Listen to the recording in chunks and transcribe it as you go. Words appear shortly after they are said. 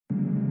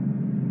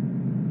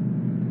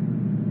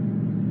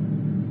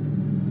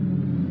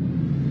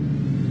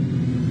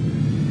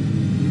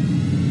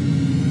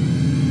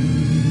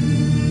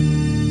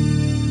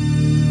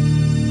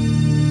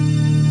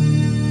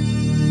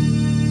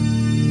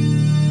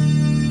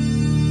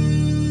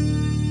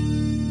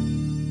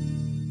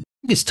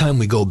think it's time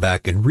we go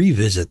back and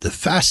revisit the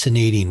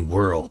fascinating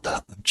world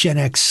of Gen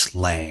X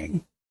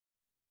slang.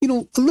 You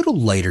know, a little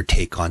lighter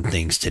take on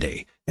things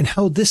today and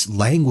how this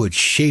language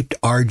shaped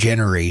our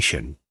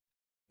generation.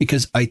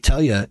 Because I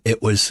tell you,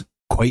 it was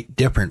quite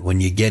different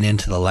when you get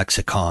into the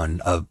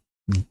lexicon of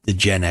the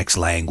Gen X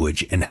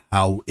language and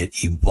how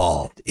it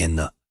evolved in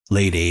the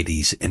late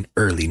 80s and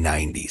early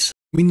 90s.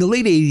 I mean, the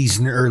late 80s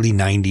and early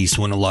 90s,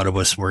 when a lot of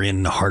us were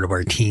in the heart of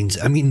our teens,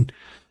 I mean,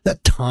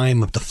 that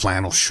time of the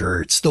flannel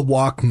shirts, the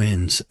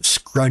Walkmans,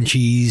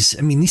 scrunchies,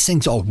 I mean, these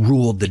things all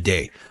ruled the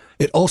day.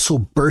 It also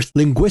birthed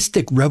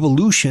linguistic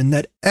revolution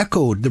that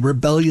echoed the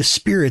rebellious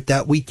spirit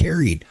that we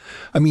carried.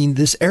 I mean,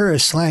 this era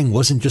of slang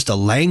wasn't just a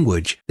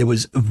language. It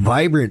was a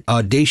vibrant,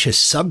 audacious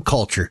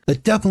subculture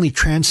that definitely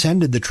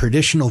transcended the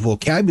traditional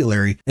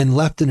vocabulary and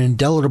left an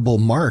indelible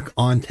mark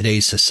on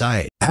today's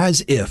society.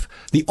 As if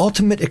the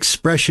ultimate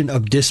expression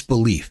of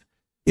disbelief,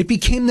 it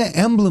became the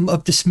emblem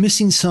of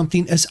dismissing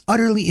something as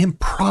utterly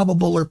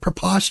improbable or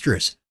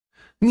preposterous.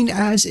 I mean,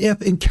 as if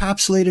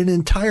encapsulated an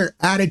entire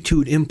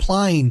attitude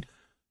implying,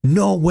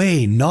 no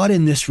way, not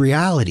in this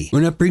reality.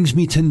 And that brings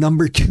me to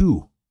number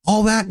 2.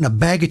 All that in a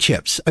bag of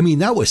chips. I mean,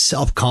 that was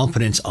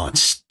self-confidence on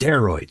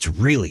steroids,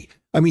 really.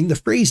 I mean, the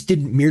phrase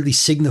didn't merely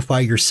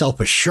signify your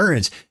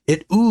self-assurance.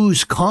 It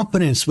oozed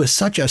confidence with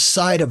such a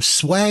side of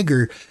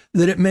swagger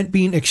that it meant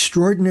being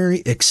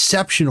extraordinary,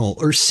 exceptional,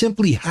 or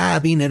simply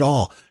having it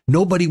all.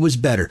 Nobody was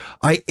better.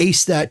 I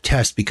aced that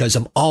test because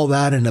I'm all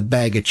that in a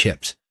bag of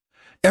chips.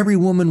 Every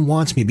woman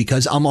wants me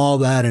because I'm all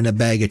that in a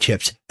bag of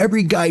chips.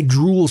 Every guy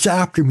drools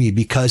after me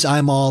because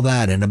I'm all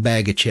that in a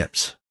bag of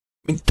chips.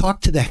 I mean,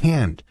 talk to the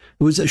hand.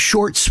 It was a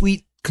short,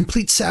 sweet,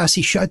 complete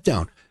sassy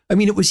shutdown. I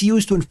mean, it was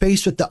used when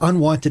faced with the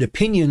unwanted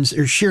opinions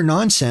or sheer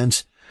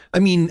nonsense. I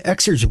mean,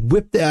 Xers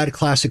whipped that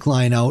classic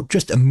line out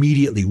just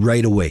immediately,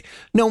 right away.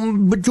 Now,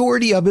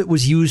 majority of it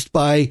was used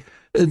by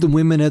the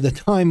women at the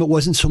time. It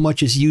wasn't so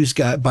much as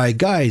used by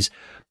guys.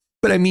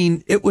 But I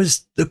mean, it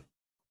was the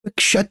quick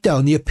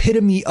shutdown, the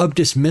epitome of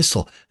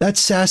dismissal. That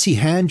sassy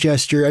hand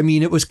gesture, I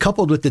mean, it was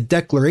coupled with the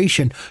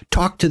declaration,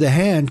 talk to the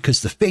hand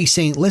because the face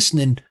ain't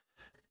listening.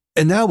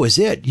 And that was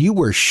it. You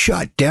were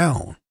shut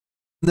down.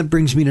 And that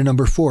brings me to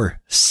number 4,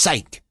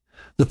 psych.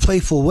 The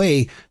playful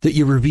way that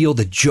you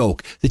revealed a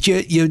joke, that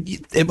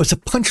it was a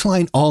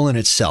punchline all in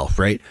itself,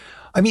 right?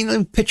 I mean, let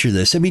me picture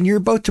this. I mean, you're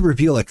about to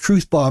reveal a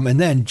truth bomb and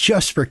then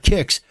just for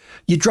kicks,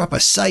 you drop a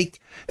psych.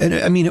 And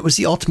I mean, it was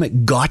the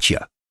ultimate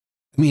gotcha.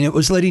 I mean, it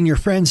was letting your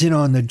friends in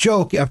on the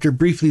joke after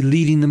briefly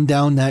leading them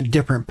down that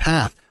different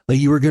path. Like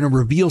you were going to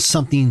reveal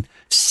something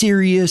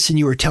serious and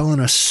you were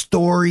telling a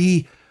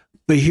story,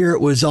 but here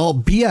it was all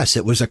BS.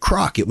 It was a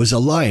crock. It was a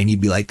lie. And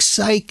you'd be like,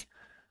 psych.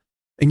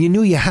 And you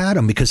knew you had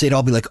them because they'd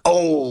all be like,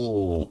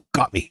 oh,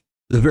 got me.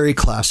 The very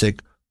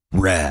classic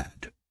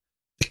rad.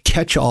 The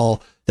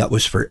catch-all that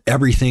was for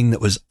everything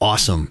that was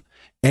awesome.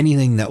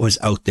 Anything that was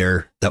out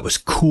there that was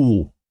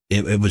cool.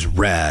 It was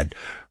rad.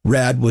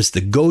 Rad was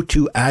the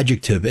go-to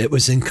adjective. It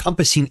was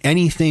encompassing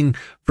anything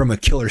from a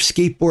killer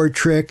skateboard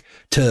trick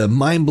to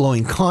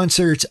mind-blowing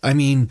concerts. I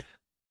mean,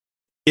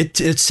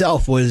 it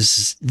itself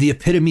was the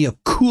epitome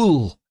of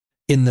cool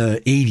in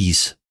the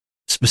 80s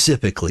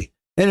specifically.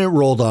 And it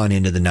rolled on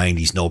into the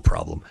 90s, no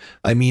problem.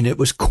 I mean, it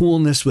was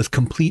coolness with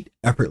complete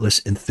effortless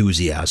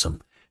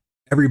enthusiasm.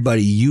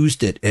 Everybody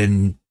used it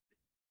and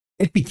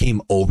it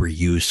became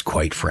overused,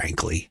 quite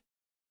frankly.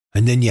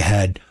 And then you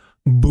had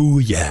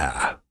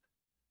booyah.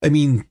 I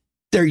mean,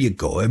 there you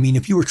go. I mean,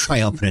 if you were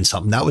triumphant in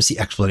something, that was the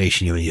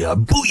explanation. You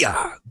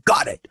booyah,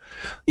 got it.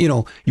 You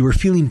know, you were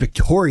feeling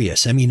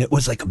victorious. I mean, it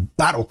was like a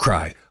battle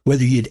cry,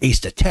 whether you'd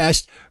aced a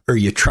test or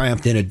you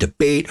triumphed in a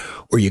debate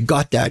or you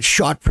got that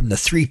shot from the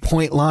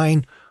 3-point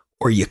line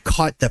or you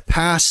caught the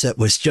pass that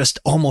was just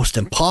almost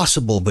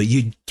impossible, but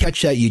you'd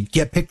catch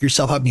that, pick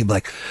yourself up and you'd be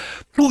like,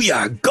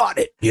 booyah, got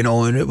it. You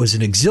know, and it was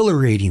an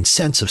exhilarating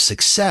sense of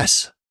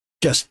success.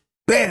 Just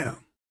bam.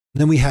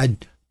 And then we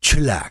had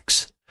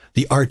chillax.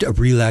 The art of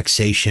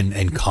relaxation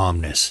and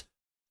calmness.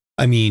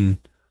 I mean,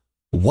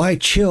 why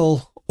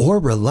chill or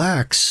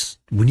relax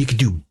when you could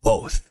do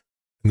both?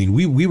 I mean,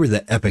 we were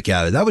the epic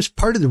out. That was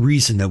part of the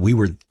reason that we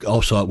were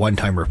also at one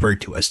time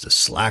referred to as the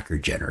slacker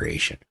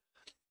generation,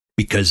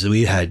 because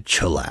we had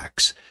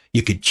chillax.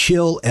 You could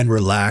chill and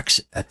relax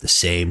at the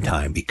same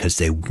time because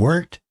they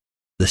weren't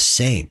the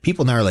same.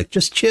 People now are like,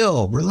 just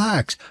chill,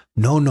 relax.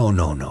 No.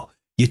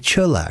 You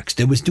chillaxed.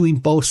 It was doing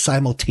both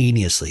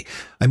simultaneously.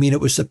 I mean, it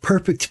was the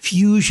perfect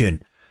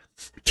fusion,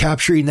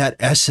 capturing that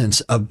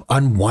essence of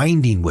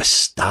unwinding with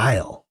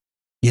style.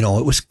 You know,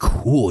 it was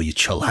cool. You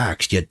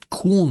chillaxed. You had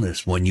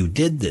coolness when you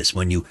did this,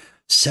 when you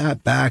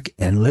sat back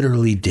and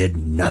literally did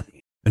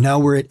nothing. And now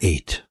we're at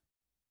 8.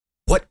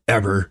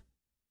 Whatever.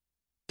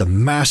 The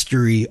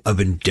mastery of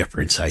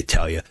indifference, I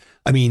tell you.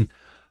 I mean,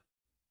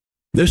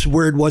 this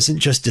word wasn't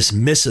just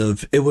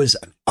dismissive. It was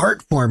an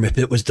art form if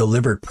it was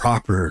delivered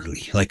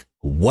properly, like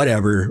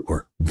whatever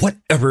or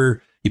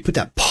whatever. You put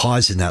that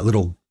pause in that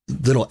little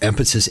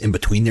emphasis in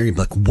between there. You'd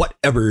be like,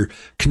 whatever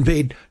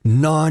conveyed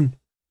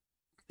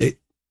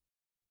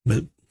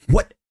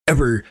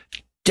whatever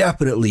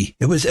definitely,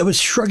 it was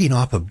shrugging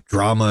off of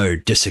drama or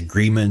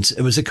disagreements.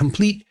 It was a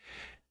complete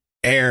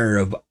air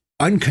of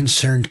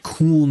unconcerned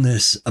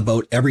coolness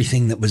about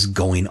everything that was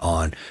going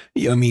on.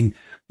 I mean,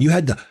 you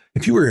had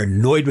if you were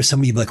annoyed with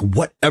somebody, you'd be like,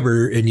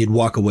 whatever, and you'd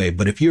walk away.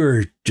 But if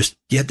you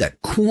had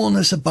that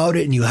coolness about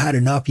it and you had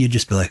enough, you'd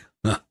just be like,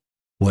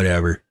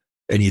 whatever.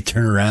 And you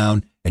turn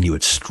around and you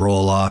would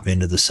stroll off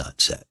into the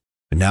sunset.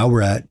 But now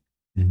we're at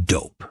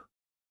dope.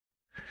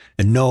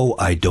 And no,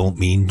 I don't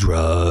mean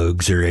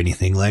drugs or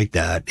anything like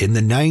that. In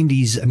the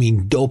 90s, I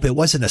mean, dope, it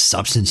wasn't a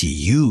substance you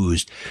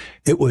used.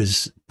 It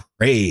was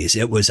praise.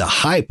 It was a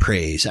high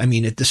praise. I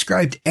mean, it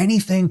described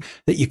anything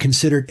that you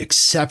considered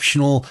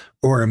exceptional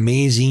or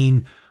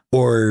amazing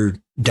or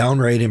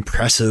downright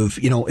impressive.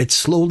 It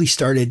slowly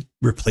started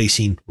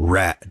replacing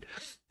rad.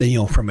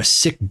 From a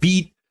sick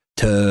beat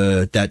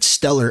to that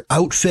stellar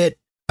outfit.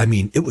 I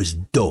mean, it was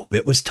dope.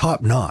 It was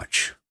top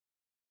notch.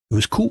 It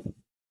was cool.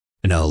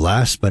 And now,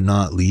 last but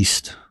not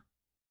least,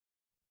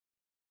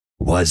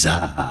 what's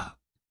up?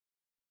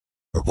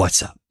 Or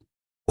what's up?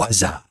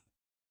 What's up?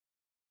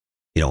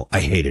 I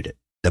hated it.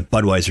 The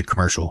Budweiser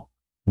commercial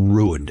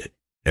ruined it.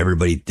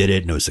 Everybody did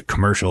it, and it was the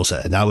commercials.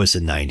 And that was the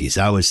 90s.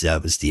 That was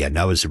the end.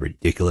 That was the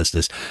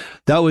ridiculousness.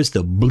 That was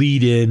the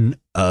bleed in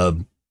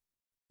of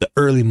the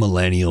early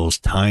millennials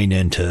tying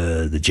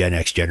into the Gen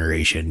X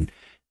generation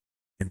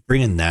and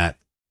bringing that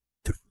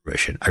to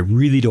fruition. I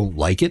really don't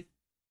like it.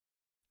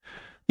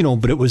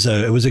 But it was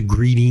a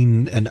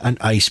greeting and an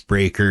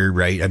icebreaker,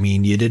 right? I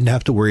mean, you didn't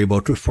have to worry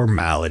about the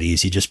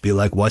formalities. You just be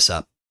like, what's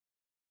up?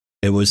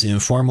 It was an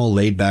informal,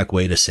 laid back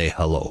way to say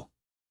hello.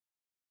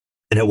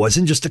 And it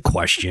wasn't just a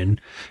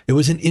question. It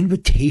was an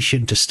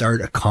invitation to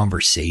start a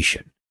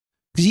conversation.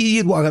 Because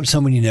you'd walk up to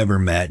someone you never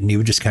met and you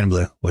would just kind of be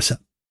like, what's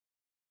up?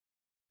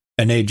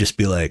 And they'd just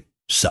be like,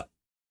 sup?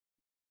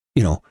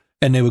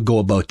 And they would go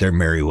about their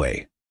merry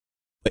way.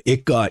 But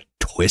it got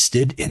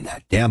twisted in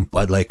that damn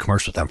Bud Light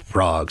commercial with them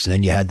frogs. And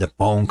then you had the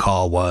phone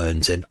call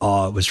ones, and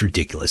it was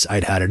ridiculous.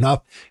 I'd had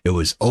enough. It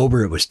was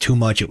over. It was too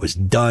much. It was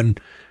done.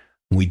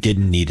 We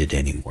didn't need it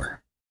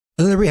anymore.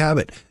 And there we have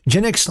it.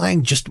 Gen X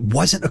slang just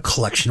wasn't a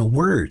collection of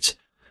words.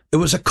 It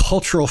was a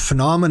cultural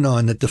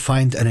phenomenon that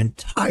defined an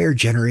entire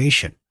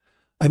generation.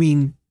 I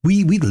mean,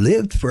 we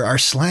lived for our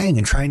slang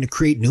and trying to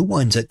create new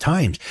ones at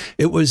times.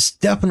 It was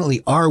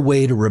definitely our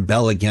way to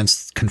rebel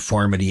against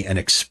conformity and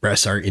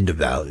express our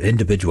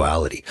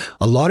individuality.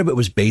 A lot of it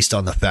was based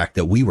on the fact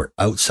that we were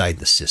outside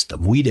the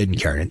system. We didn't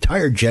care. An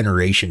entire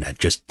generation that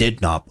just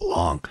did not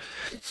belong.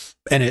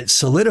 And it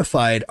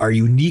solidified our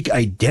unique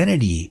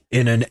identity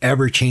in an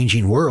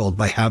ever-changing world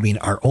by having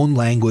our own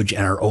language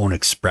and our own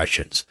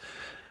expressions.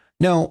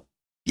 Now,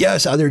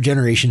 yes, other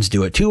generations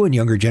do it too, and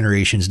younger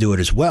generations do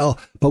it as well.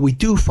 But we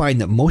do find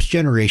that most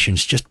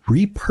generations just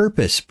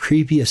repurpose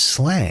previous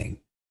slang.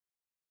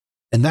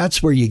 And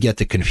that's where you get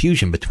the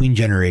confusion between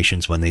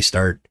generations when they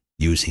start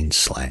using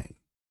slang.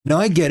 Now,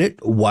 I get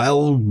it.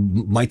 While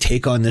my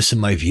take on this and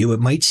my view,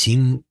 it might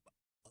seem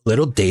a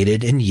little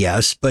dated, and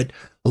yes, but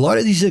a lot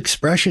of these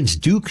expressions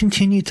do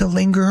continue to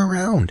linger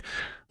around.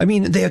 I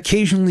mean, they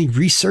occasionally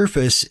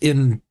resurface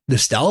in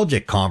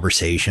nostalgic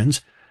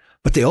conversations,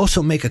 but they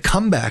also make a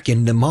comeback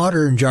in the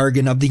modern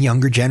jargon of the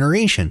younger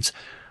generations.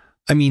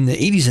 I mean, the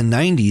 80s and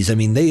 90s, I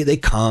mean, they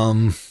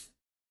come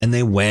and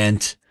they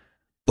went,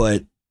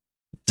 but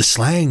the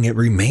slang, it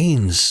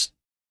remains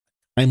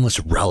a timeless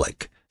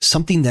relic,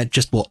 something that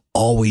just will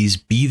always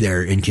be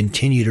there and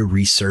continue to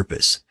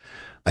resurface.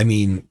 I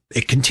mean,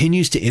 it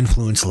continues to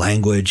influence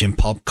language and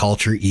pop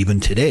culture even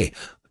today.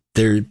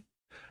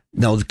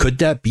 Now, could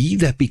that be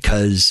that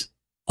because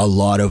a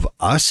lot of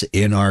us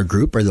in our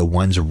group are the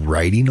ones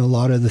writing a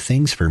lot of the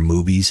things for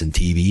movies and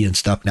TV and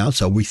stuff now,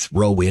 so we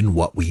throw in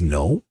what we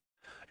know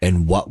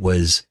and what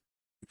was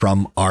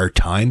from our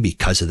time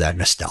because of that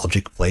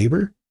nostalgic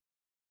flavor?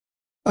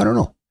 I don't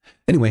know.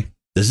 Anyway,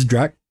 this is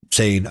Drac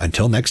saying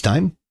until next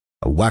time,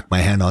 I'll whack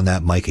my hand on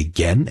that mic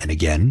again and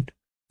again,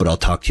 but I'll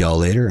talk to y'all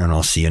later and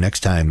I'll see you next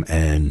time,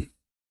 and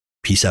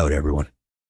peace out, everyone.